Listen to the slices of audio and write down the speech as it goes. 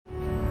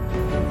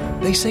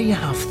They say you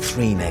have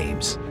 3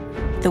 names.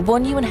 The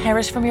one you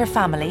inherit from your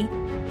family.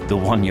 The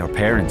one your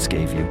parents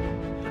gave you.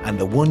 And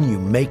the one you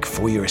make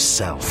for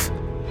yourself.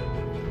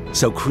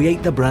 So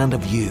create the brand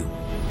of you.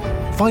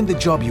 Find the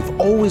job you've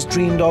always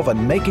dreamed of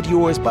and make it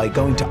yours by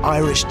going to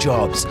Irish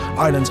Jobs,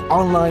 Ireland's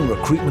online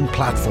recruitment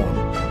platform.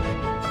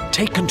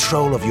 Take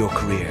control of your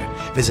career.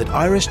 Visit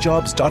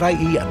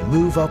irishjobs.ie and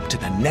move up to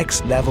the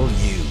next level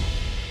you.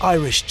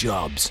 Irish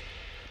Jobs.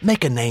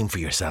 Make a name for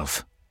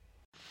yourself.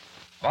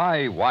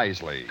 Buy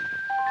wisely.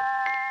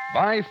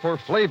 Buy for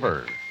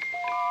flavor.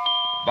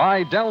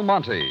 Buy Del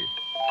Monte.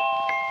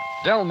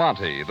 Del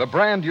Monte, the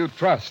brand you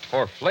trust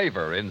for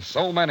flavor in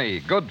so many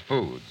good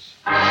foods.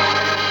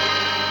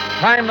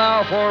 Time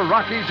now for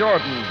Rocky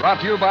Jordan,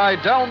 brought to you by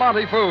Del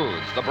Monte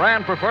Foods, the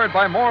brand preferred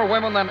by more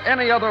women than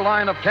any other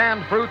line of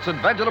canned fruits and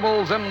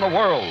vegetables in the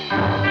world.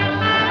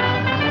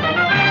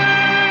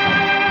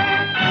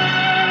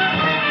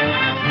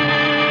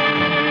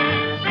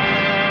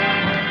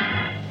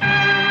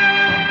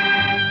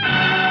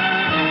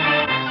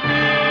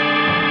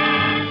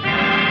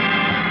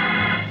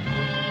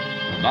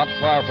 Not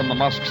far from the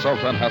Mosque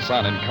Sultan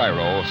Hassan in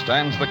Cairo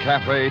stands the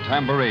Cafe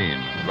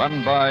Tambourine,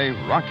 run by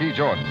Rocky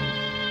Jordan.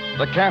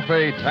 The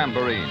Cafe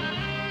Tambourine,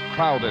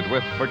 crowded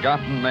with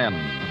forgotten men,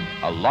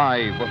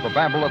 alive with the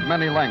babble of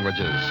many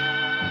languages.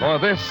 For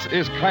this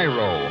is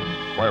Cairo,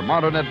 where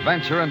modern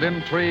adventure and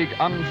intrigue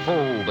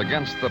unfold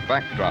against the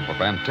backdrop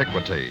of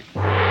antiquity.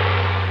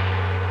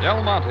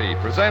 Del Monte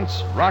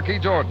presents Rocky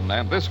Jordan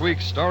and this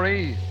week's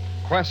story,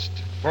 Quest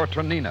for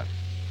Traneeneh.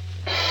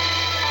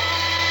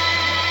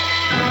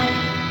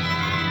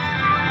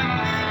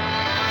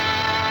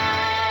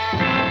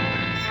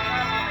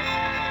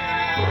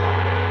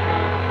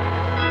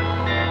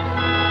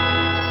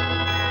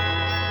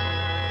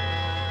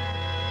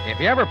 If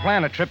you ever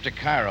plan a trip to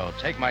Cairo,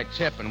 take my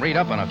tip and read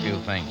up on a few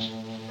things.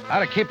 How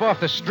to keep off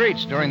the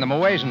streets during the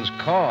Muezzins'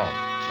 call.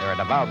 They're a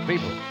devout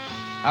people.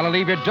 How to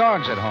leave your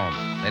dogs at home.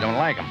 They don't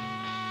like them.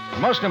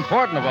 And most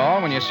important of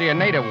all, when you see a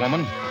native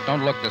woman,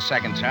 don't look the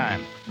second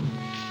time.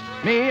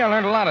 Me, I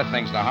learned a lot of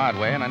things the hard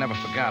way, and I never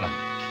forgot them.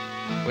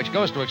 Which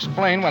goes to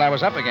explain what I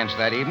was up against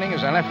that evening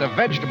as I left a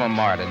vegetable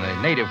mart in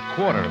the native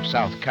quarter of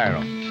South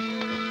Cairo.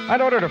 I'd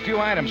ordered a few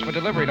items for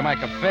delivery to my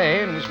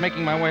cafe and was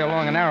making my way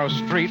along a narrow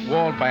street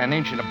walled by an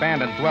ancient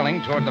abandoned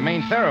dwelling toward the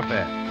main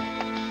thoroughfare.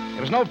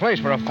 There was no place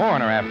for a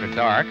foreigner after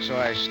dark, so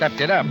I stepped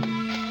it up.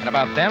 And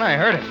about then, I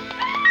heard it.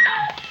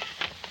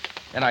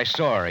 Then I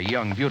saw her, a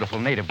young, beautiful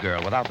native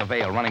girl without the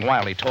veil, running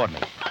wildly toward me.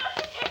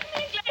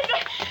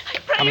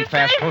 Coming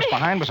fast close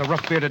behind was a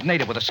rough-bearded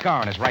native with a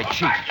scar on his right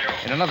cheek.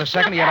 In another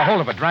second, he had a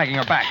hold of her, dragging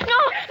her back. No,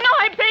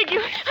 I beg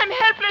you. I'm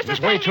helpless. It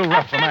was way too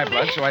rough for my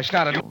blood, so I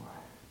started...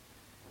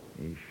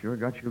 He sure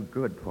got you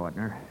good,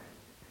 partner.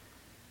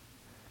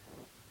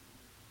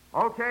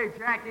 Okay,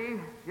 Jackie,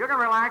 you can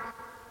relax.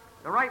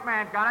 The right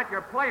man got it,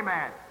 your play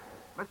man.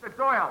 Mr.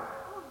 Doyle.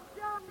 Oh,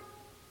 Johnny.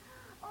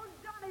 Oh,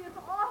 Johnny, it's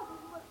awful.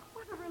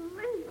 What a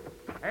relief.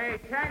 Hey,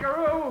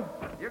 Kangaroo,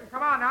 you can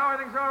come on now.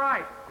 Everything's all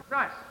right. It's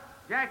us,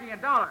 Jackie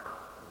and Dollar.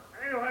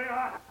 Anyway,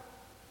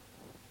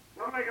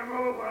 don't make a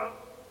move, or I'll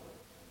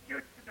shoot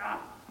you down.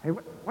 Hey,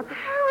 what the...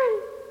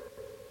 Harry!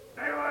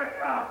 Stay away,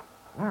 now.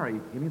 Larry,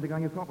 you mean the guy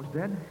you thought was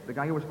dead? The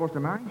guy you were supposed to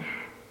marry?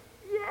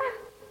 Yes.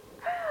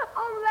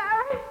 Oh,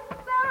 Larry.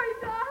 Larry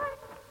died.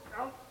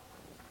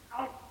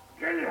 I'll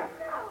kill you.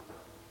 No.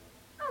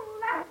 Oh,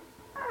 Larry.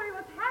 Larry,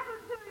 what's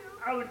happened to you?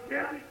 I would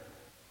kill you.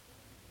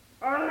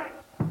 All right.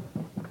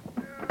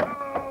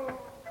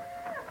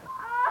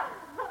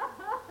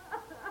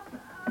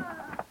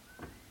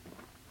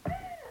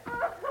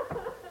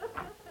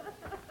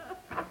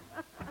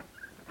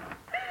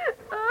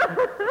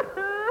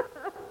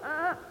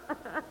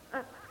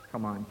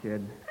 Come on,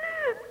 kid.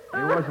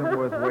 It wasn't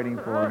worth waiting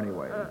for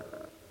anyway.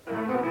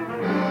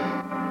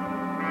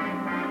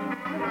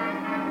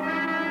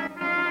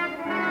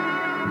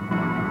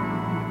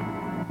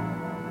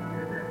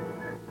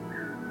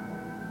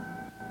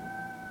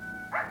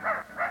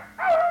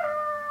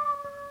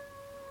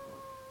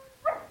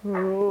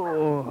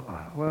 Oh,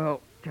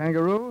 well,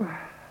 Kangaroo,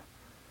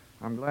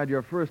 I'm glad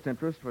your first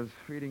interest was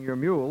feeding your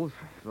mules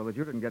so that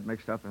you didn't get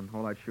mixed up in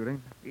all that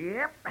shooting.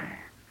 Yep.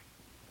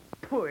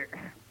 Poor.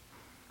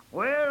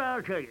 Well,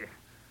 I'll tell you,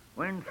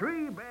 when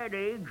 3 bad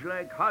eggs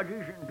like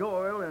Hodges and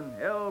Doyle and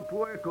El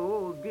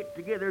Puerco get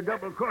together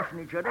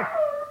double-crossing each other,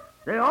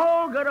 they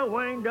all gotta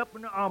wind up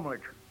in the omelet.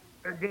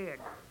 Dead.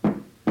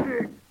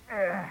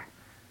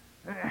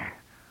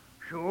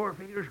 Sure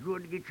feels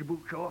good to get your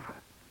boots off.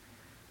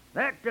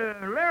 That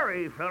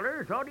Larry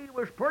feller thought he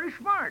was pretty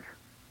smart,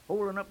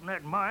 holding up in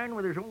that mine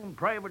with his own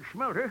private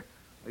smelter,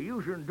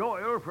 using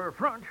Doyle for a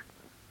front.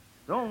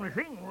 The only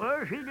thing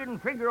was he didn't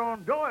figure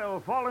on Doyle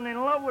falling in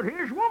love with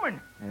his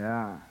woman.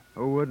 Yeah,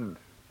 who wouldn't?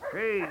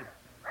 Say,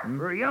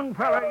 for a young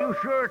fella, you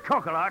sure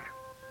talk a lot.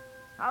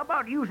 How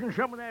about using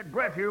some of that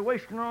breath you're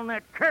wasting on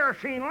that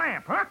kerosene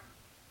lamp,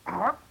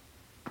 huh?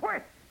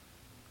 Quick.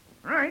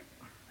 Right.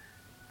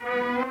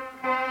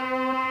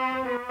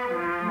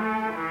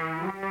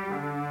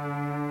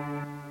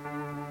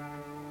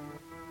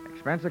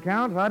 Expense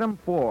account, item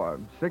 4,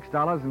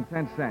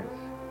 $6.10.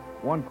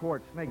 1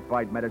 quart snake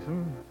bite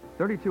medicine,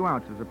 32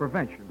 ounces of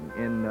prevention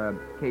in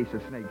case a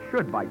snake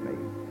should bite me.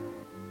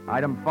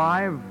 Item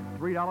 5,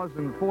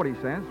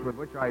 $3.40, with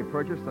which I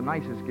purchased the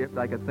nicest gift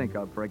I could think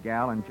of for a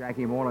gal in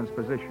Jackie Moreland's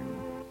position.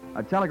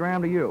 A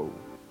telegram to you,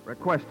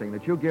 requesting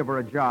that you give her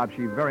a job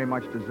she very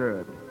much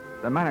deserved,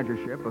 the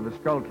managership of the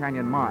Skull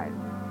Canyon Mine.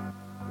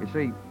 You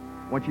see,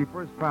 when she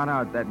first found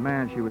out that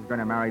man she was going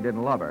to marry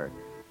didn't love her,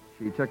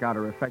 she took out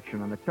her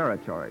affection on the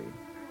territory,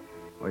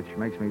 which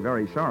makes me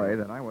very sorry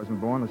that I wasn't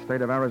born in the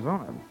state of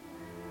Arizona.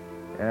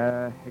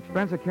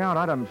 Expense account,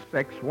 item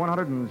 6,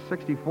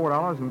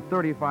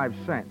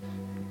 $164.35.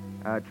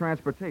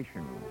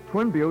 Transportation,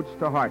 Twin Buttes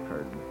to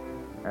Hartford.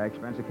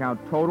 Expense account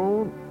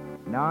total,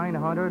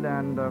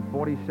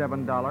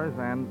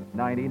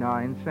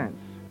 $947.99,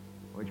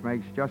 which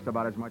makes just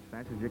about as much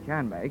sense as you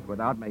can make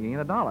without making it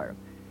a dollar.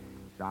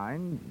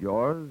 Signed,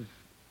 yours,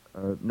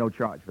 no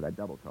charge for that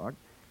double talk,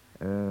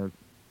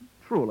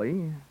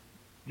 truly,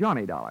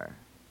 Johnny Dollar.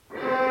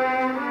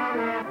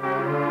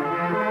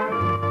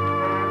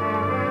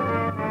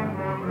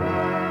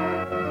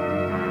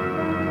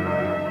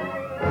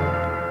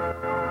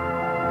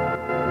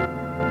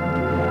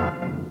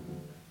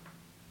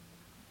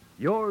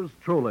 Yours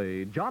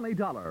truly, Johnny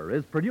Dollar,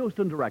 is produced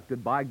and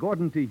directed by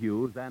Gordon T.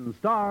 Hughes and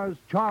stars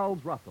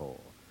Charles Russell.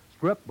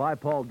 Script by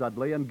Paul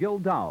Dudley and Gil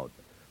Dowd.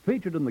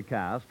 Featured in the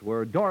cast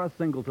were Doris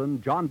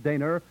Singleton, John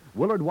Daner,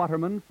 Willard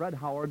Waterman, Fred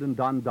Howard, and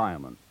Don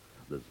Diamond.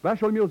 The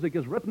special music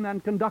is written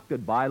and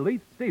conducted by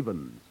Leith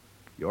Stevens.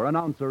 Your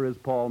announcer is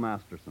Paul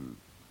Masterson.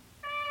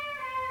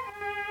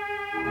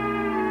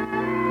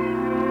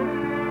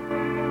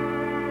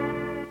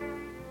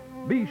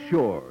 Be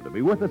sure to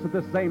be with us at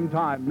the same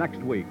time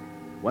next week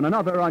when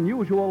another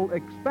unusual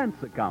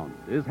expense account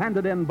is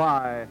handed in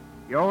by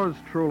Yours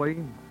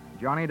truly,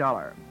 Johnny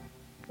Dollar.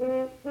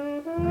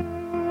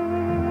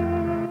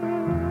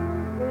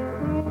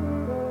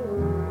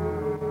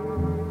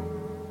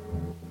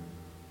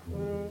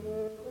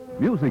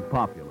 Music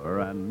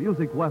Popular and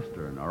Music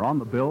Western are on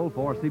the bill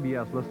for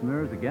CBS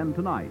listeners again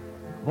tonight.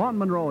 Vaughn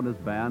Monroe and his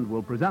band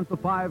will present the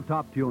 5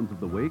 top tunes of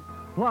the week,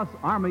 plus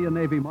Army and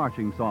Navy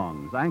marching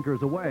songs,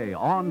 Anchors Away,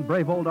 On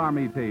Brave Old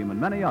Army Team, and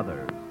many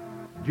others.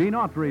 Gene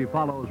Autry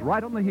follows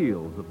right on the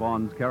heels of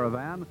Vaughn's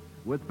Caravan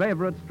with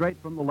favorites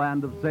straight from the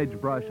land of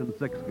sagebrush and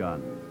 6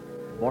 guns.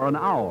 For an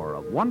hour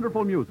of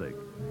wonderful music,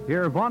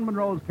 hear Vaughn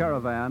Monroe's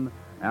Caravan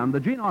and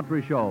the Gene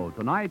Autry Show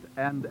tonight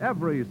and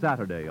every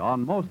Saturday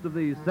on most of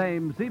these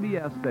same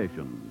CBS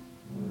stations.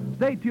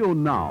 Stay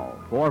tuned now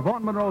for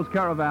Vaughn Monroe's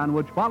Caravan,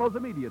 which follows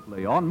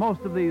immediately on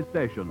most of these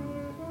stations.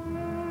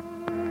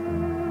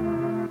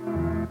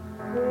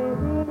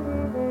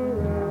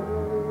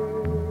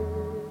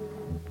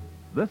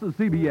 This is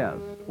CBS,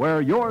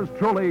 where yours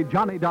truly,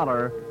 Johnny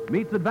Dollar,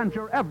 meets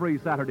adventure every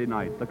Saturday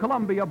night, the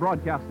Columbia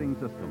Broadcasting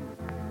System.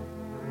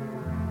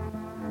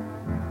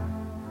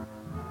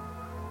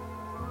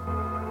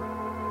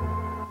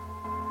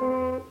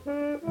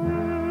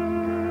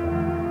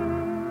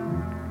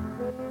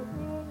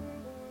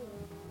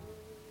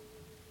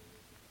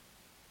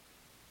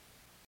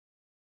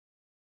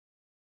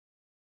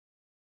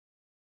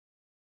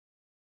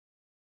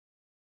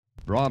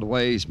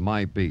 Broadway's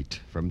My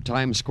Beat. From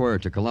Times Square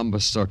to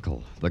Columbus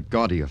Circle, the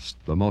gaudiest,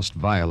 the most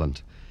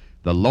violent,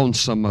 the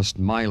lonesomest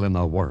mile in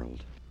the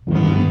world.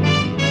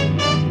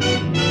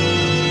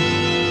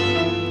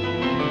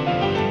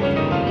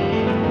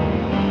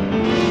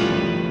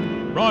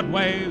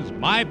 Broadway's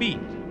My Beat,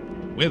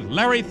 with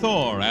Larry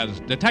Thor as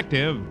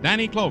Detective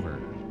Danny Clover.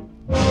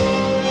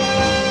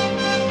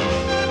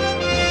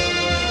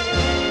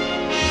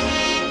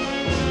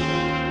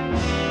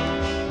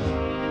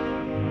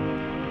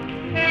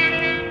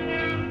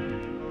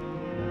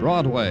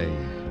 Broadway,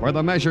 where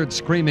the measured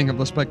screaming of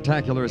the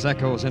spectaculars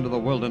echoes into the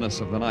wilderness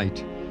of the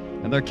night,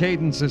 and their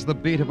cadence is the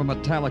beat of a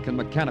metallic and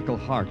mechanical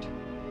heart.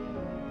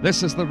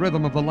 This is the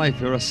rhythm of the life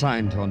you're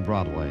assigned to on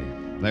Broadway.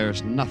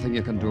 There's nothing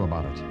you can do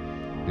about it.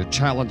 You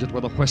challenge it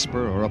with a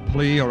whisper or a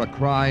plea or a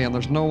cry, and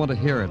there's no one to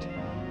hear it,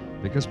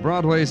 because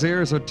Broadway's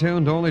ears are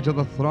tuned only to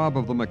the throb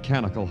of the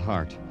mechanical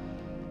heart.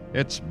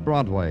 It's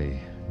Broadway,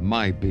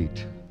 My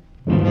Beat.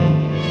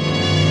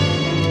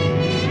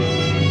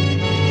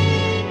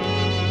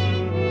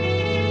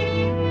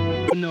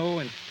 No,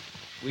 and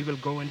we will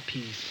go in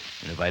peace.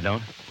 And if I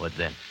don't, what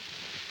then?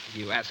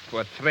 You ask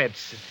for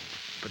threats,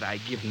 but I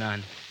give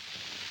none.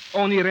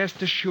 Only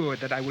rest assured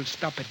that I will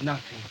stop at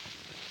nothing.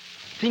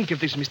 Think of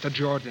this, Mr.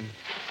 Jordan.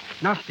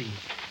 Nothing.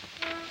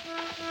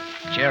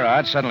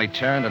 Gerard suddenly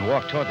turned and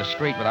walked toward the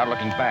street without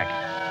looking back.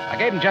 I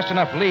gave him just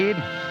enough lead,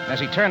 and as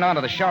he turned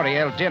onto the shore he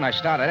yelled in, I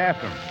started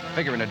after him,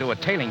 figuring to do a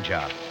tailing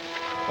job.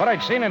 What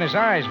I'd seen in his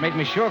eyes made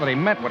me sure that he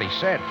meant what he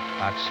said,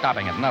 about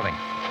stopping at nothing.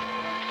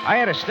 I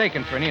had a stake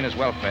in Traneeneh's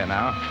welfare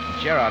now,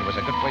 and Gerard was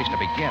a good place to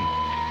begin.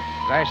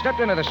 As I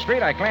stepped into the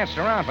street, I glanced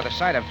around for the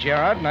sight of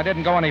Gerard, and I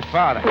didn't go any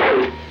farther.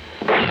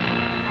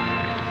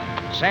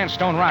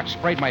 Sandstone rocks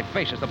sprayed my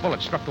face as the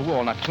bullet struck the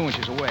wall not 2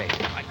 inches away.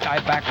 I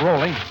dived back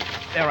rolling.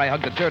 There I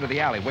hugged the dirt of the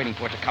alley, waiting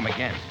for it to come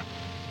again.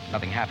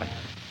 Nothing happened.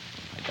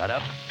 I got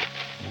up,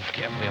 moved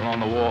carefully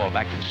along the wall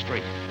back to the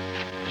street.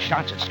 The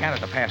shots had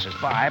scattered the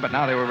passers-by, but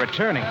now they were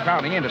returning,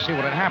 crowding in to see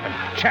what had happened,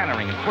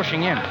 chattering and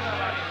pushing in.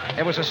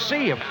 There was a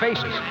sea of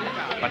faces,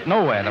 but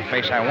nowhere the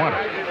face I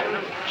wanted.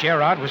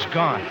 Gerard was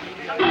gone.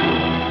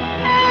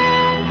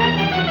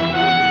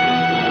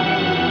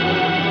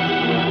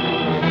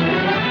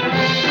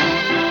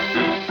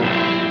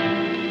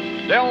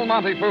 Del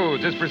Monte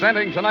Foods is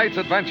presenting tonight's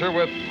adventure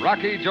with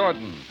Rocky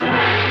Jordan.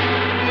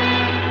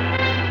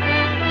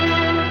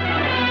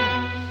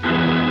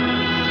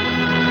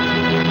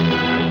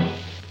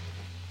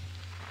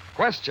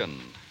 Question: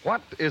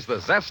 what is the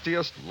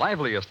zestiest,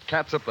 liveliest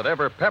catsup that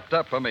ever pepped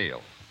up a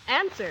meal?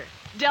 Answer: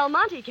 Del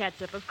Monte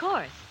catsup, of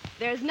course.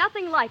 There's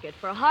nothing like it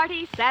for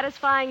hearty,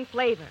 satisfying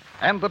flavor.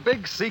 And the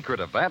big secret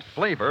of that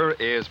flavor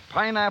is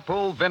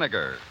pineapple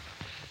vinegar.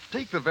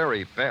 Take the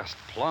very best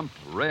plump,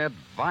 red,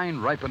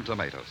 vine-ripened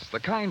tomatoes, the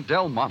kind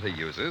Del Monte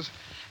uses,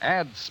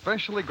 add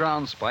specially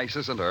ground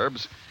spices and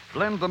herbs,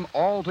 blend them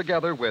all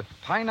together with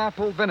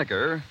pineapple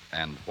vinegar,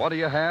 and what do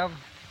you have?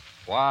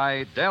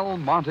 Why, Del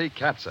Monte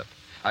catsup.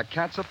 A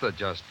catsup that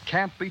just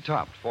can't be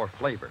topped for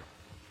flavor.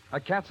 A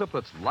catsup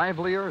that's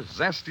livelier,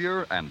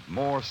 zestier, and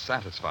more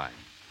satisfying.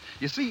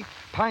 You see,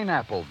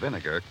 pineapple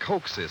vinegar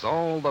coaxes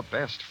all the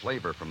best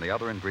flavor from the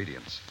other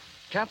ingredients.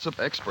 Catsup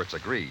experts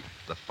agree,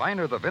 the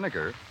finer the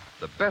vinegar,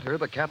 the better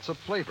the catsup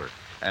flavor.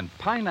 And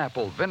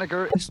pineapple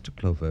vinegar... Mr.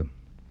 Clover,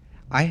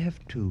 I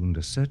have tuned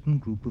a certain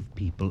group of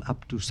people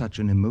up to such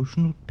an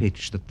emotional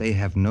pitch that they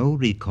have no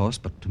recourse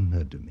but to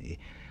murder me,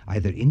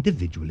 either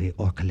individually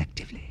or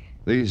collectively.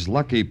 These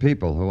lucky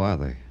people, who are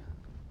they?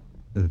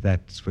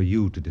 That's for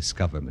you to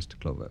discover, Mr.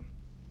 Clover.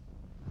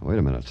 Wait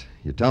a minute.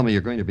 You tell me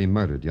you're going to be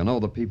murdered. You know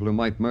the people who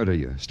might murder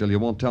you. Still, you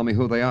won't tell me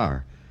who they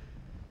are.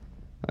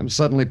 I'm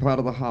suddenly part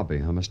of the hobby,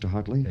 huh, Mr.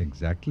 Hartley?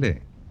 Exactly.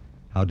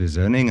 How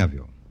discerning of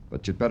you.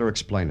 But you'd better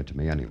explain it to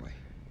me anyway.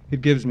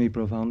 It gives me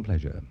profound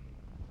pleasure.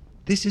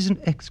 This is an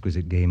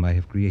exquisite game I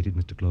have created,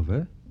 Mr.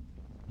 Clover.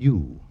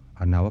 You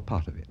are now a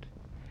part of it.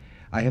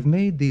 I have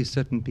made these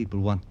certain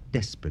people want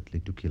desperately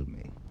to kill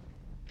me.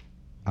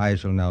 I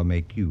shall now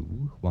make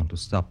you want to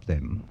stop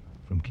them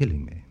from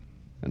killing me.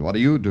 And what do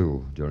you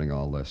do during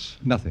all this?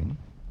 Nothing.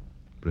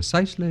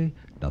 Precisely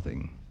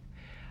nothing.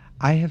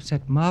 I have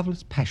set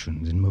marvelous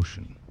passions in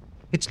motion.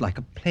 It's like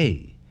a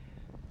play.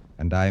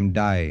 And I'm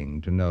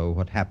dying to know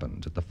what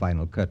happens at the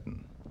final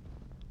curtain.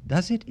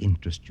 Does it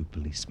interest you,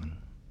 policeman?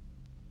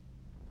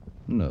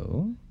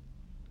 No?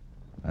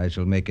 I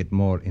shall make it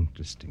more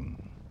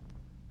interesting.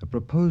 A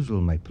proposal,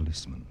 my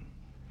policeman.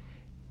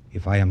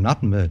 If I am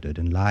not murdered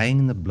and lying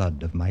in the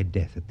blood of my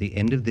death at the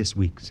end of this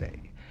week,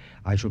 say,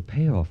 I shall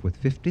pay off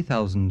with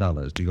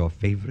 $50,000 to your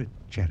favorite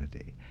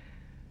charity.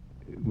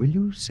 Will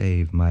you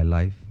save my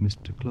life,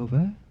 Mr.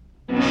 Clover?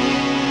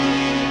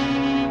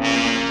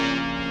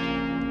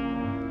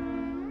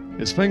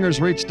 His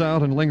fingers reached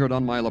out and lingered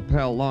on my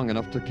lapel long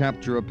enough to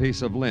capture a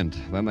piece of lint.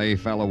 Then they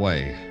fell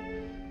away.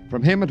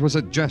 From him, it was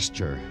a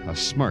gesture, a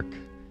smirk.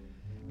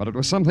 But it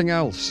was something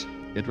else.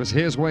 It was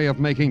his way of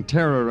making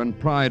terror and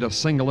pride a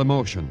single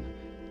emotion.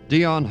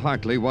 Dion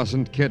Hartley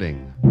wasn't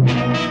kidding.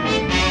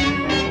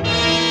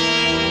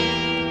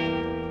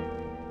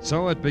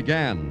 So it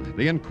began,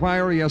 the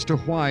inquiry as to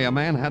why a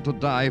man had to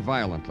die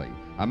violently.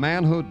 A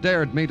man who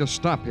dared me to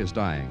stop his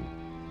dying.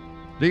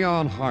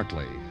 Dion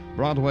Hartley.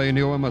 Broadway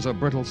knew him as a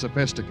brittle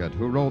sophisticate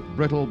who wrote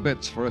brittle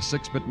bits for a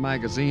 6-bit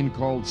magazine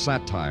called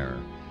Satire.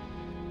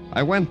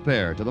 I went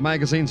there to the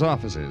magazine's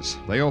offices.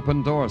 They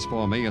opened doors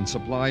for me and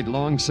supplied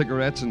long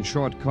cigarettes and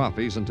short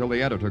coffees until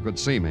the editor could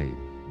see me.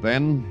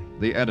 Then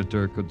the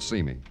editor could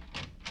see me.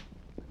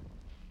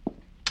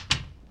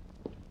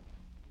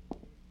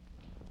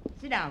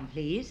 Sit down,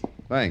 please.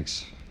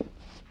 Thanks.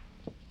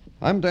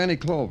 I'm Danny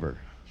Clover.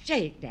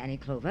 Shake, Danny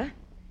Clover.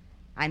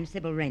 I'm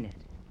Sybil Raynard.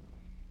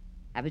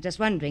 I was just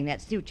wondering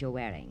that suit you're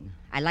wearing.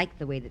 I like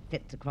the way that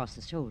fits across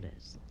the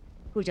shoulders.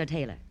 Who's your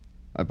tailor?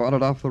 I bought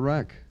it off the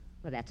rack.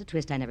 Well, that's a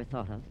twist I never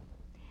thought of.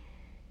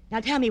 Now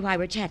tell me why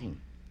we're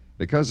chatting.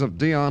 Because of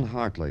Dion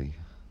Hartley.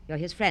 You're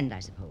his friend, I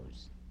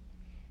suppose.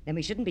 Then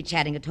we shouldn't be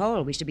chatting at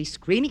all. We should be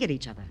screaming at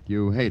each other.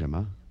 You hate him,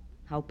 huh?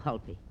 How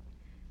pulpy.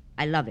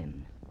 I love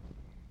him.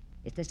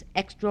 It's just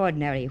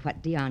extraordinary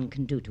what Dion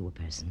can do to a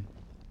person.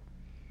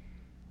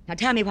 Now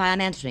tell me why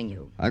I'm answering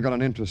you. I've got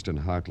an interest in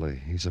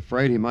Hartley. He's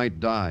afraid he might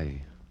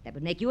die. That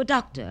would make you a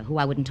doctor who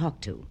I wouldn't talk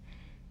to.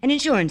 An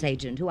insurance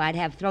agent who I'd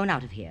have thrown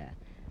out of here.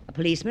 A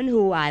policeman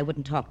who I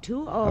wouldn't talk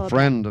to, or... A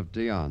friend of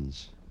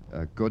Dion's.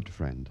 A good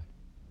friend.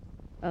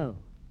 Oh.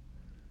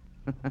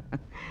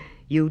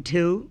 You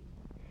too?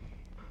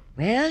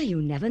 Well,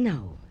 you never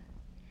know.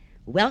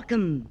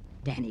 Welcome,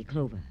 Danny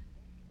Clover.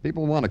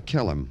 People want to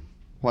kill him.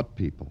 What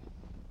people?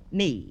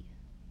 Me.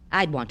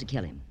 I'd want to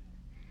kill him.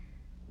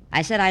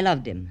 I said I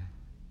loved him.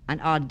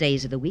 On odd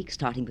days of the week,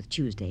 starting with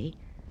Tuesday,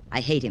 I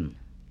hate him.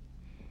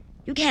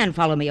 You can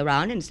follow me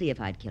around and see if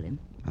I'd kill him.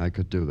 I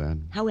could do that.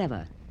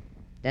 However,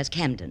 there's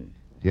Camden.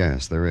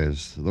 Yes, there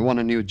is. The one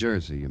in New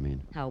Jersey, you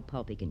mean? How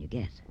pulpy can you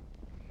get?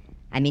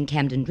 I mean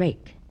Camden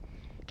Drake.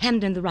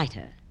 Camden the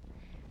writer.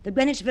 The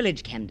Greenwich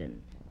Village,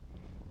 Camden.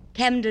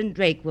 Camden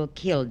Drake will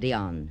kill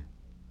Dion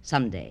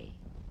someday.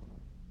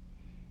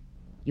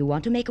 You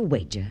want to make a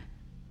wager?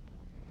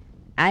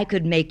 I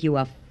could make you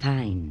a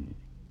fine,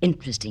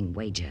 interesting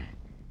wager.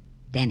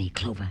 Danny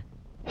Clover.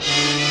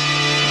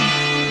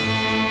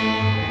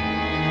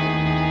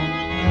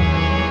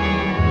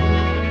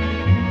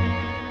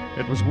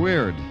 It was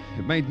weird.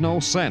 It made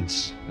no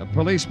sense. A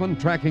policeman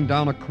tracking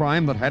down a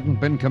crime that hadn't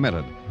been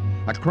committed.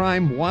 A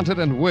crime wanted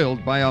and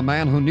willed by a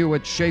man who knew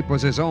its shape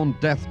was his own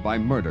death by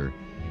murder,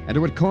 and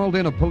who had called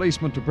in a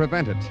policeman to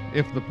prevent it,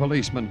 if the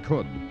policeman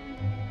could.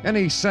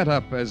 Any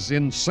setup as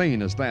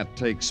insane as that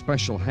takes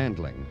special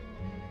handling.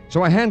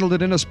 So I handled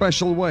it in a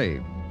special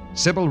way.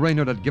 Sybil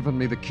Raynard had given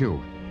me the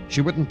cue.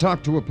 She wouldn't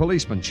talk to a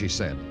policeman, she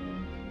said.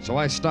 So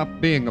I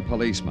stopped being a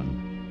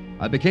policeman.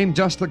 I became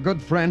just the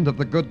good friend of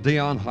the good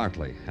Dion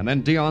Hartley, and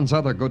then Dion's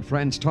other good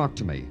friends talked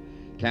to me.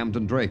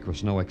 Camden Drake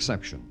was no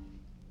exception.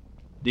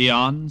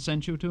 Dion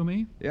sent you to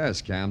me?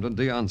 Yes, Camden.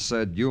 Dion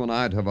said you and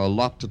I'd have a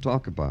lot to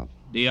talk about.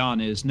 Dion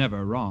is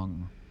never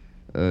wrong.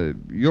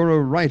 You're a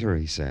writer,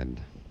 he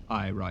said.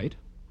 I write.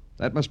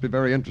 That must be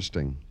very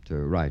interesting, to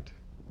write.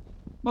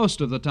 Most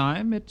of the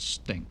time, it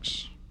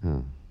stinks.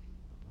 Huh.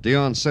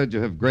 Dion said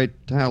you have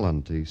great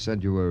talent. He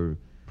said you were...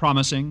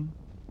 Promising?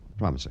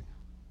 Promising.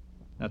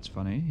 That's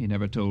funny. He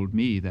never told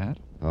me that.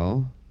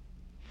 Oh?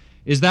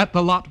 Is that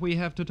the lot we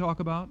have to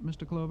talk about,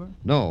 Mr. Clover?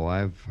 No,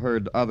 I've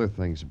heard other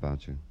things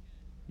about you.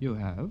 You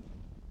have?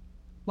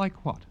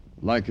 Like what?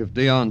 Like if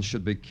Dion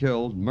should be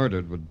killed,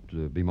 murdered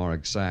would be more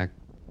exact,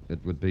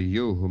 it would be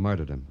you who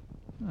murdered him.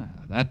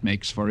 That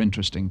makes for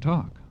interesting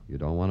talk. You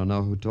don't want to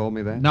know who told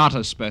me that? Not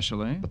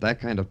especially. But that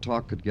kind of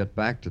talk could get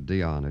back to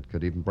Dion. It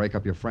could even break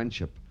up your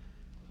friendship.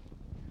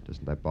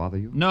 Doesn't that bother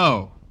you?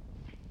 No.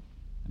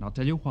 And I'll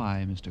tell you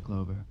why, Mr.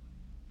 Clover.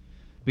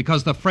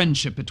 Because the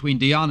friendship between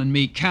Dion and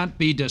me can't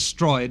be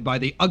destroyed by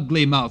the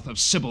ugly mouth of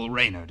Sybil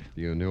Raynard.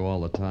 You knew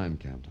all the time,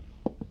 Camden.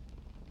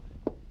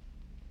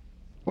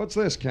 What's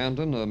this,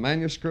 Camden? A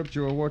manuscript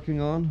you were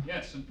working on?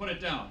 Yes, and put it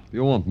down.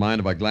 You won't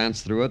mind if I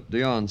glance through it.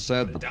 Dion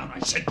said... Put it down, I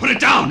said. Put it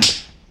down!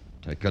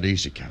 Take it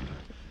easy, Camden.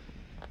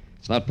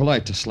 It's not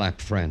polite to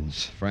slap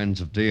friends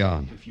of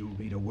Dion. If you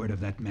read a word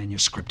of that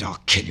manuscript, I'll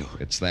kill you.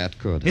 It's that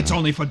good. It's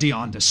only for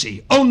Dion to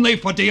see. Only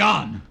for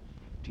Dion!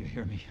 Do you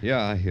hear me?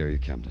 Yeah, I hear you,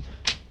 Camden.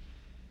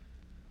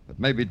 But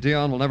maybe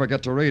Dion will never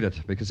get to read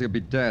it, because he'll be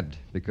dead.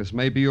 Because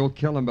maybe you'll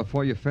kill him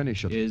before you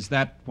finish it. Is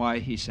that why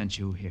he sent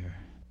you here?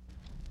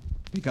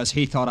 Because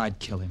he thought I'd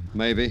kill him?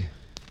 Maybe.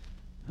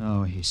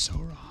 Oh, he's so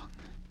wrong.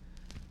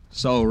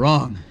 So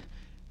wrong.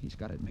 He's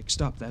got it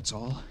mixed up, that's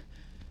all.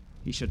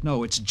 He should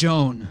know it's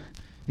Joan.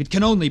 It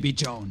can only be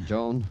Joan.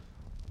 Joan?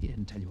 He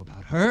didn't tell you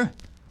about her?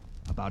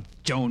 About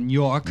Joan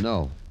York?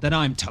 No. Then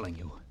I'm telling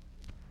you.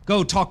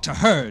 Go talk to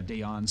her,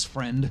 Dion's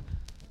friend.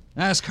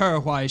 Ask her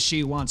why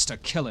she wants to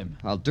kill him.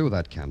 I'll do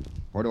that, Camden.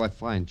 Where do I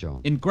find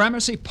Joan? In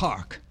Gramercy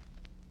Park.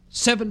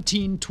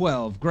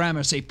 1712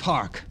 Gramercy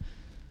Park.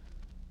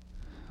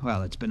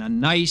 Well, it's been a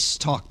nice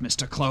talk,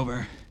 Mr.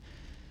 Clover.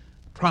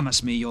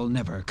 Promise me you'll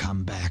never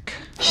come back.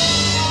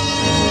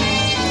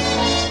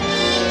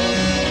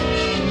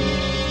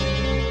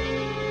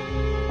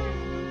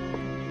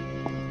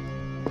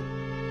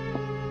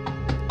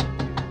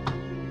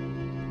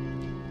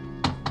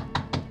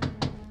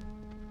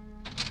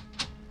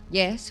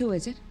 Yes, who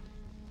is it?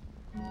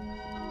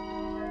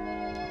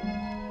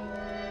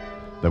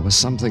 There was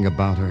something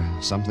about her,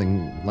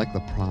 something like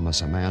the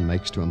promise a man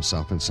makes to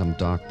himself in some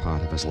dark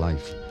part of his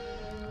life.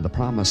 The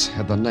promise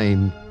had the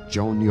name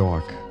Joan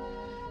York.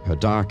 Her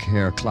dark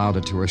hair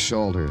clouded to her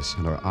shoulders,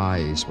 and her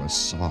eyes were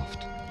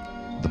soft.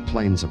 The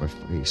planes of her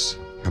face,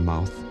 her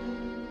mouth.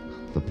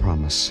 The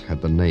promise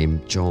had the name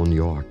Joan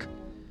York.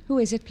 Who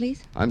is it,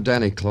 please? I'm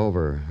Danny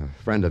Clover,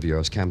 a friend of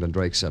yours. Camden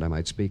Drake said I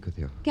might speak with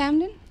you.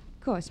 Camden?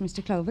 Of course,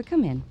 Mr. Clover.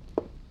 Come in.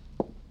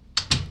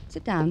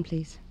 Sit down,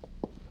 please.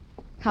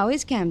 How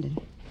is Camden?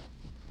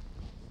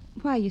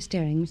 Why are you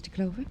staring, Mr.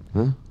 Clover?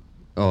 Huh?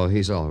 Oh,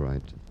 he's all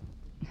right.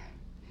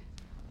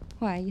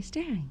 Why are you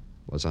staring?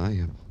 Was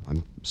I?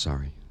 I'm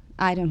sorry.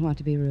 I don't want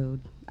to be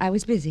rude. I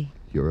was busy.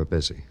 You were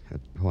busy.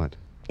 At what?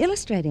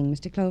 Illustrating,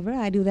 Mr. Clover.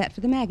 I do that for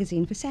the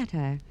magazine, for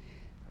satire.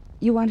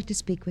 You wanted to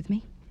speak with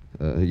me?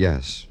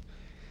 Yes.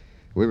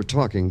 We were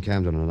talking,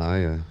 Camden and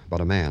I,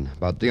 about a man,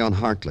 about Dion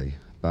Hartley,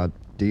 about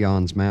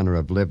Dion's manner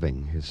of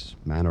living, his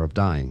manner of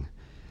dying.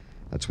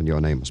 That's when your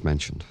name was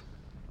mentioned.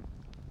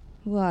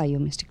 Who are you,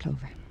 Mr.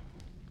 Clover?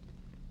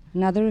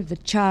 Another of the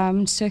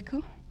charmed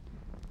circle?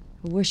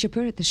 A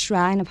worshipper at the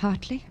shrine of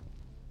Hartley?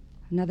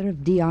 Another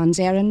of Dion's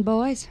errand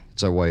boys?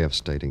 It's a way of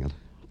stating it.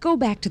 Go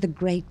back to the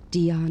great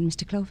Dion,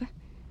 Mr. Clover.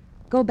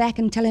 Go back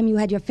and tell him you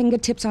had your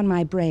fingertips on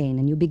my brain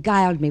and you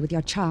beguiled me with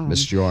your charm.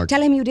 Miss York.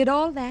 Tell him you did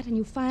all that and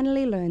you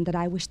finally learned that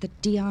I wished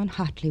that Dion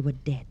Hartley were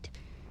dead.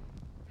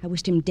 I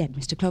wished him dead,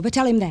 Mr. Clover.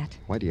 Tell him that.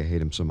 Why do you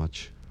hate him so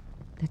much?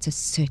 That's a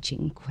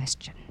searching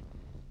question.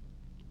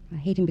 I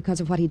hate him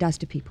because of what he does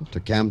to people. To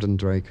Camden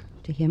Drake?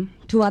 To him.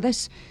 To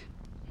others.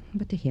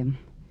 But to him.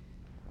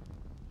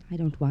 I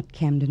don't want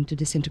Camden to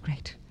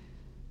disintegrate.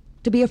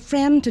 To be a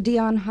friend to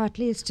Dion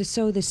Hartley is to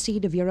sow the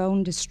seed of your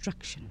own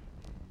destruction.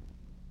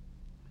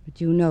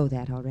 But you know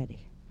that already.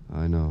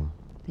 I know.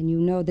 Then you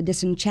know the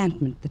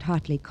disenchantment that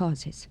Hartley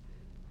causes.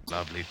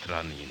 Lovely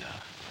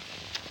Traneeneh.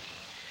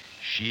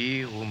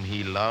 She whom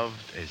he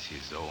loved as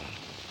his own.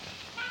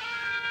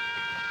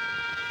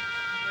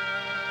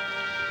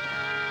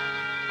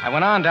 I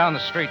went on down the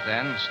street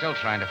then, still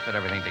trying to fit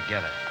everything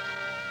together.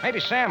 Maybe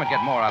Sam would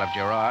get more out of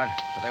Gerard,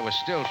 but there was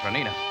still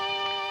Traneeneh.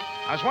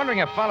 I was wondering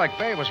if Fallock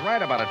Bay was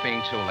right about it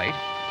being too late,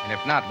 and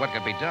if not, what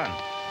could be done?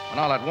 When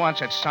all at once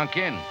it sunk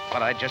in,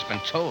 what I'd just been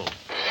told.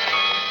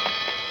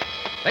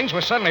 Things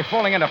were suddenly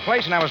falling into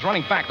place, and I was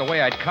running back the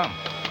way I'd come.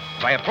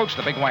 As I approached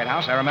the big white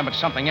house, I remembered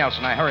something else,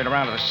 and I hurried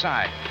around to the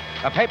side.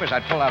 The papers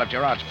I'd pulled out of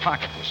Gerard's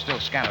pocket were still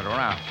scattered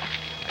around.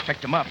 I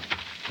picked them up.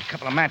 A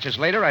couple of matches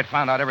later, I'd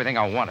found out everything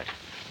I wanted.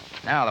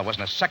 Now there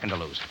wasn't a second to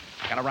lose.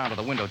 I got around to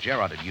the window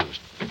Gerard had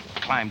used.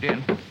 Climbed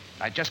in.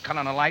 I'd just cut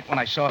on a light when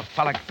I saw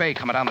Fallock Bay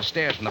coming down the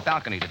stairs from the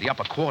balcony to the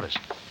upper quarters.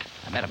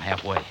 I met him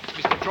halfway.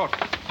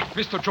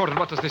 Mr. Jordan,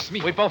 what does this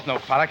mean? We both know,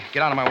 Fallock.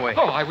 Get out of my way.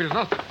 Oh, I will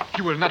not.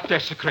 You will not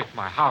desecrate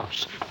my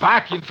house.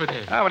 Back,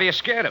 infidel. Oh, what are you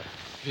scared of?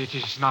 It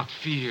is not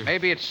fear.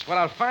 Maybe it's what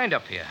I'll find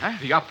up here, huh?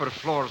 The upper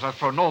floors are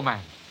for no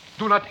man.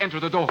 Do not enter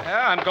the door.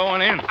 Yeah, I'm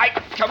going in. I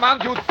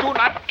command you, do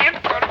not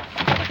enter.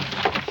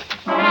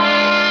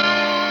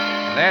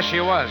 There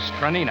she was,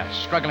 Traneeneh,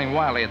 struggling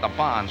wildly at the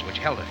bonds which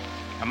held her.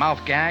 Her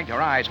mouth gagged,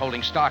 her eyes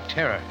holding stark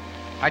terror.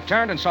 I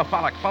turned and saw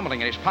Fallock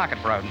fumbling in his pocket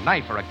for a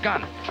knife or a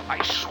gun.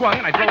 I swung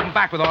and I drove him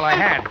back with all I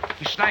had.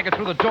 He staggered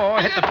through the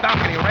door, hit the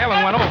balcony rail,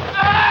 and went over.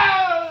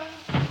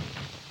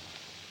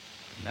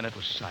 And then it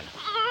was silent.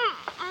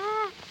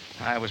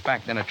 I was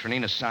back then at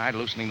Traneeneh's side,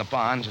 loosening the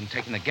bonds and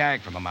taking the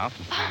gag from her mouth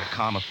and trying to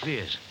calm her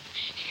fears.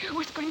 He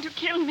was going to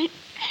kill me.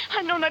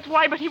 I know not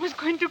why, but he was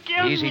going to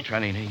kill me. Easy,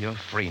 Traneeneh. You're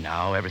free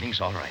now. Everything's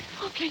all right.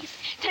 Oh, please,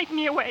 take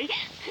me away.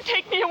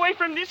 Take me away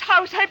from this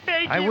house, I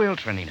beg you. I will,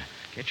 Traneeneh.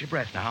 Get your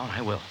breath now, and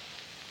I will.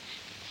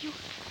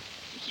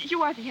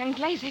 You are the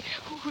Inglese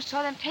who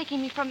saw them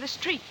taking me from the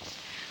streets.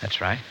 That's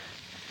right.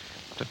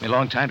 Took me a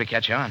long time to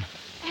catch on.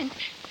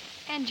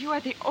 And you are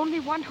the only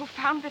one who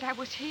found that I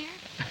was here?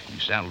 You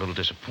sound a little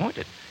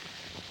disappointed.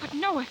 But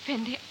no,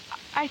 Effendi.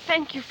 I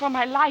thank you for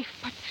my life,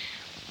 but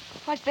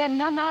was there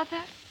none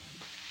other?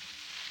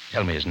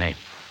 Tell me his name.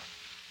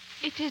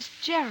 It is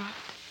Gerard.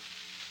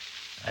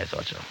 I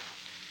thought so.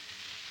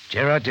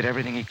 Gerard did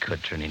everything he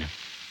could, Traneeneh.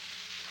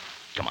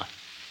 Come on.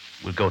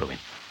 We'll go to him.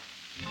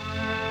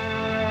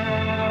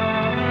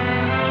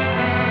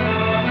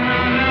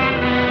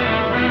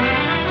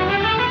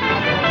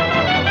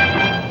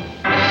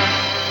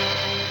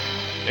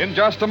 In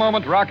just a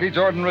moment, Rocky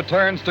Jordan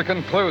returns to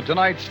conclude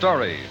tonight's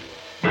story.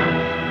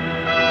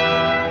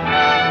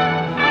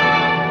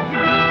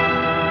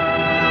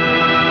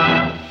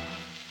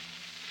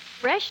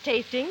 Fresh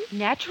tasting,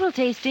 natural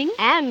tasting,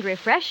 and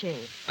refreshing.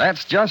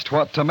 That's just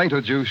what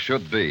tomato juice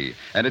should be.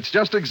 And it's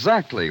just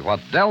exactly what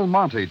Del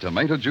Monte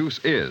tomato juice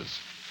is.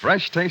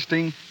 Fresh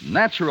tasting,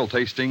 natural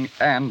tasting,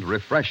 and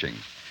refreshing.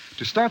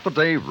 To start the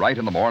day right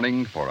in the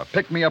morning, for a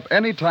pick-me-up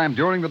any time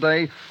during the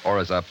day, or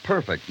as a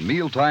perfect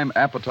mealtime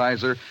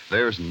appetizer,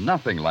 there's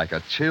nothing like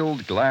a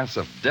chilled glass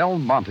of Del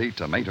Monte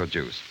tomato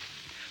juice.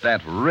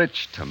 That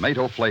rich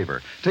tomato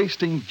flavor,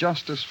 tasting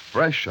just as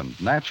fresh and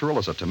natural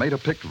as a tomato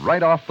picked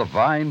right off the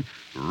vine,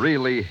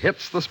 really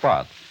hits the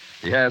spot.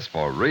 Yes,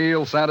 for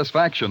real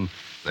satisfaction,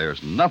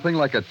 there's nothing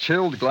like a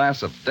chilled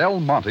glass of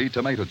Del Monte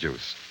tomato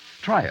juice.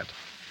 Try it.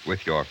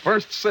 With your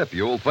first sip,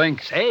 you'll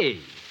think, "Say,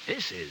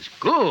 this is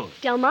good."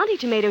 Del Monte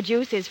tomato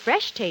juice is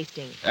fresh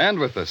tasting. And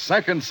with the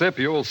second sip,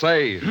 you'll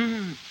say,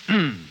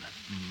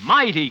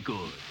 "Mighty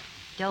good."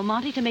 Del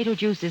Monte tomato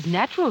juice is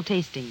natural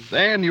tasting.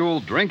 Then you'll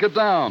drink it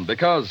down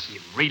because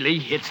it really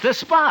hits the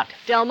spot.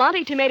 Del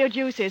Monte tomato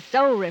juice is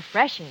so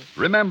refreshing.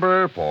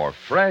 Remember, for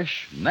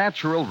fresh,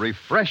 natural,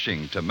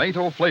 refreshing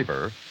tomato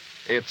flavor,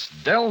 it's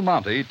Del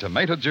Monte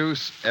tomato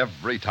juice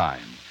every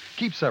time.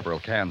 Keep several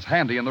cans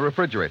handy in the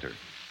refrigerator.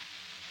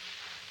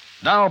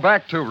 Now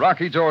back to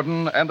Rocky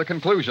Jordan and the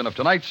conclusion of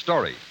tonight's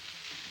story.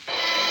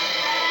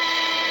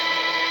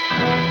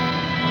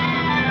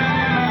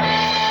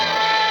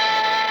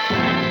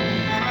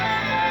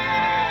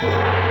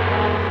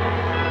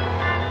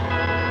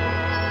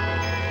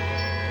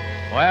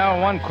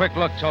 Well, one quick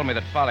look told me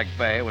that Fallock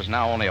Bay was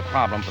now only a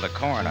problem for the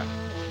coroner.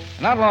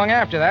 Not long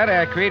after that,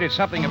 I created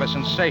something of a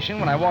sensation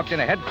when I walked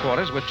into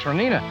headquarters with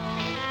Traneeneh.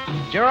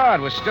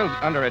 Gerard was still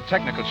under a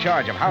technical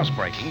charge of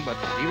housebreaking, but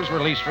he was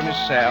released from his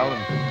cell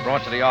and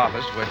brought to the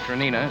office where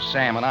Traneeneh,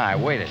 Sam, and I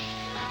waited.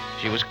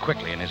 She was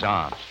quickly in his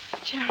arms.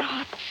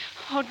 Gerard,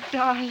 oh,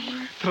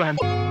 darling.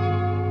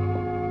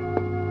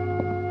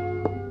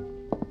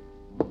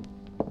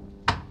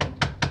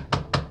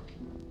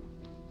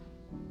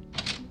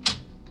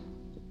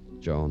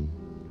 Joan,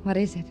 What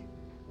is it?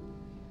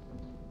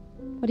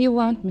 What do you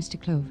want,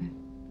 Mr. Clover?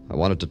 I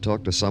wanted to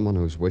talk to someone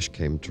whose wish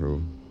came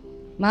true.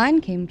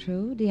 Mine came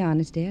true. Dion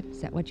is dead.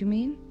 Is that what you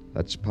mean?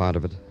 That's part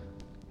of it.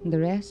 And the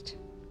rest?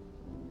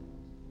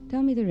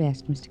 Tell me the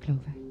rest, Mr.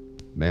 Clover.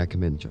 May I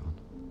come in, Joan?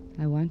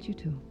 I want you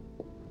to.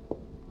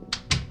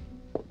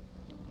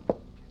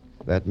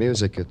 That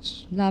music,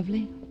 it's...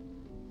 Lovely.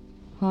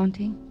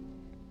 Haunting.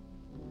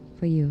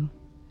 For you.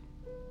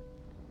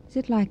 Is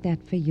it like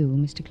that for you,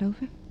 Mr.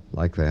 Clover?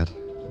 like that.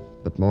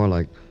 But more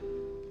like...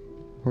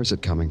 Where's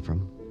it coming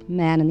from?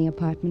 Man in the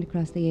apartment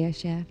across the air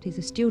shaft. He's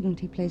a student.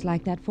 He plays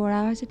like that 4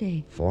 hours a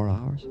day. 4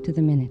 hours? To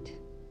the minute.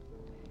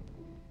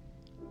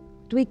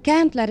 But we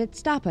can't let it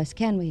stop us,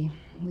 can we?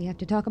 We have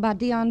to talk about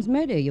Dion's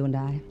murder, you and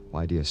I.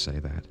 Why do you say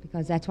that?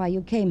 Because that's why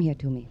you came here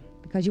to me.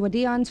 Because you were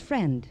Dion's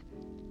friend.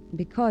 And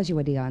because you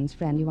were Dion's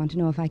friend, you want to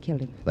know if I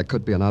killed him. There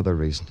could be another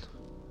reason.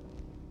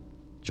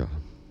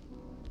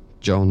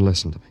 Joan,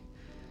 listen to me.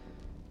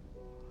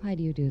 Why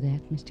do you do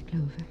that, Mr.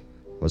 Clover?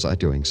 Was I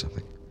doing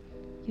something?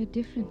 You're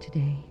different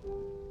today.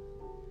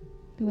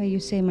 The way you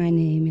say my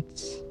name,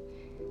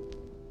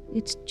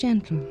 it's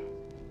gentle.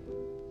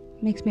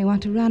 Makes me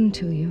want to run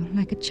to you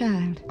like a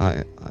child.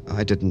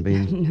 I didn't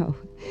mean... No.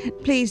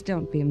 Please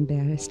don't be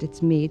embarrassed.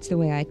 It's me. It's the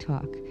way I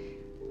talk.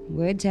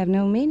 Words have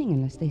no meaning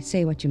unless they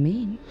say what you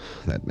mean.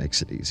 That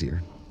makes it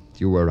easier.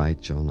 You were right,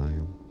 Joan. I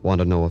want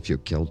to know if you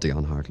killed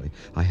Dion Hartley.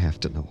 I have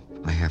to know.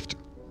 I have to.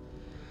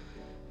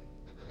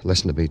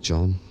 Listen to me,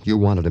 Joan. You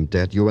wanted him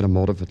dead. You had a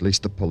motive. At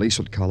least the police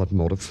would call it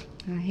motive.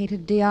 I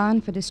hated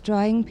Dion for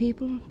destroying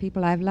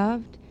people I've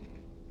loved.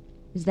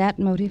 Is that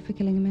motive for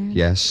killing a man?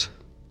 Yes.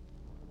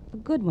 A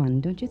good one,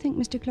 don't you think,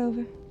 Mr.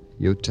 Clover?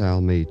 You tell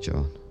me,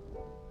 Joan.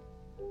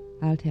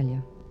 I'll tell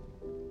you.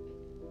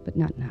 But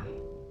not now.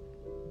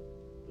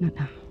 Not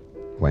now.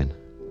 When?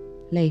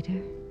 Later.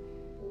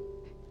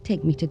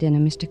 Take me to dinner,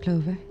 Mr.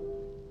 Clover.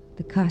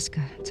 The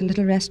Casca. It's a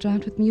little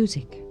restaurant with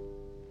music.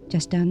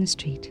 Just down the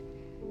street.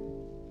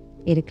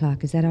 8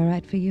 o'clock. Is that all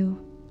right for you?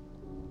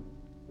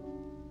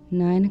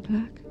 9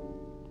 o'clock?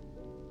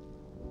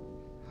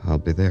 I'll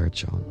be there,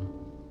 Joan.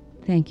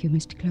 Thank you,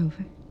 Mr.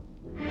 Clover.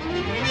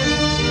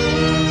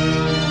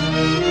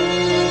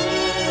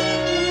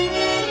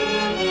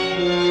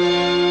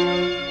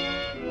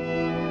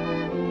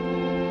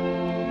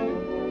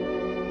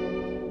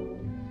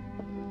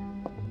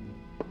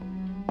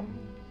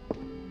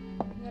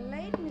 You're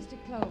late, Mr.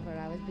 Clover.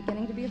 I was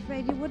beginning to be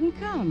afraid you wouldn't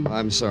come.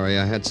 I'm sorry.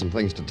 I had some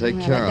things to take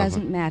Well, care it of.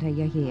 doesn't matter.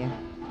 You're here.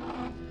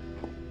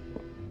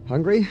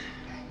 Hungry?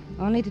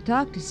 Only to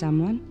talk to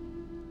someone.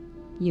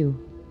 You.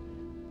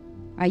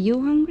 Are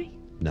you hungry?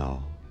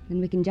 No. Then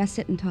we can just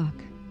sit and talk.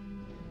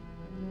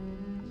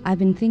 I've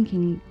been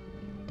thinking,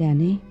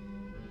 Danny,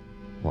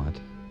 What?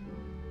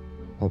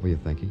 What were you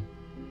thinking?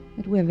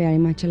 that we're very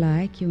much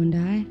alike, you and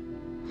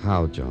I.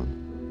 How,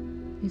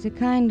 Joan? There's a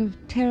kind of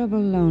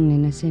terrible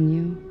loneliness in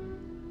you.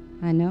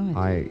 I know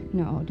it.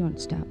 No, don't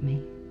stop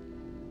me.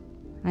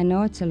 I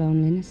know it's a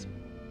loneliness.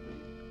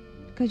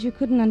 Because you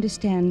couldn't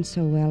understand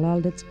so well all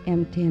that's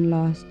empty and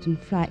lost and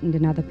frightened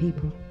in other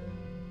people.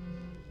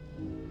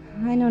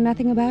 I know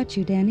nothing about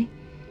you, Danny.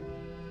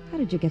 How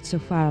did you get so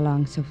far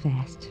along so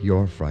fast?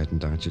 You're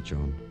frightened, aren't you,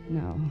 Joan?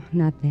 No,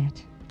 not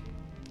that.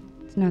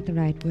 It's not the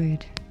right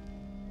word.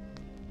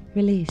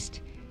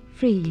 Released.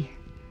 Free.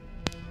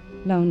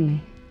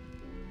 Lonely.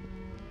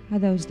 Are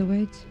those the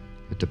words?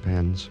 It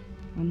depends.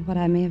 On what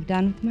I may have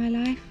done with my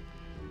life?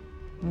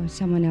 Or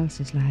someone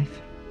else's life?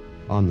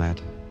 On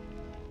that,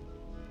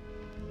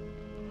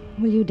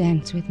 Will you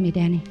dance with me,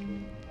 Danny?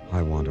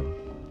 I want to.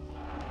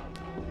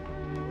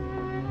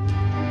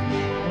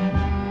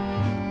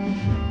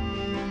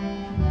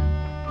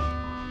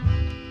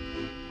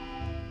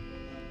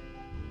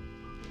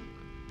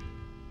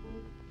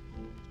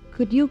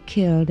 Could you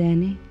kill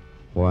Danny?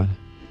 What?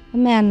 A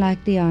man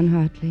like Dion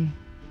Hartley.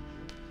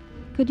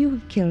 Could you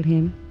have killed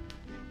him?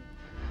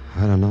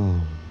 I don't know.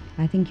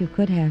 I think you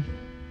could have.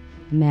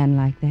 A man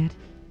like that.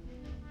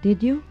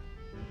 Did you?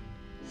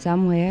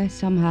 Somewhere,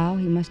 somehow,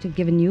 he must have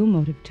given you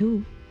motive,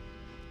 too.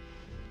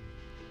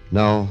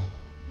 No,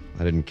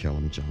 I didn't kill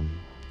him, Joan.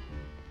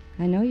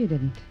 I know you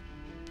didn't.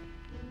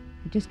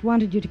 I just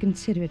wanted you to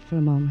consider it for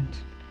a moment.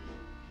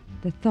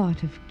 The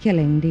thought of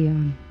killing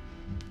Dion.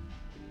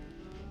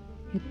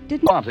 It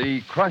didn't...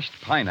 Monty crushed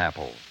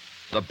pineapple,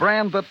 the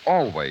brand that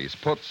always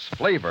puts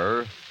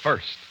flavor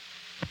first.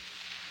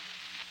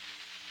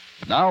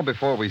 Now,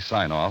 before we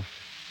sign off,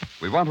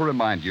 we want to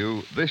remind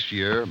you this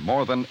year,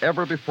 more than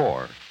ever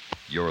before,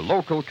 your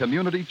local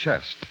community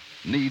chest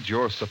needs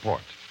your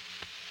support.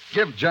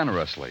 Give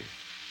generously.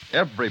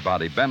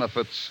 Everybody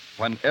benefits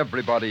when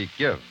everybody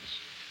gives.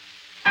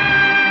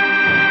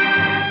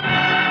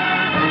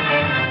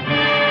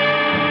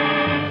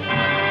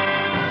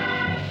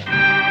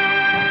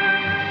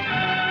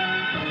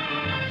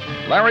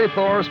 Larry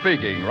Thor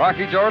speaking.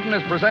 Rocky Jordan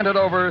is presented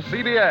over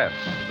CBS,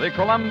 the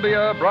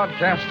Columbia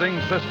Broadcasting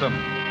System.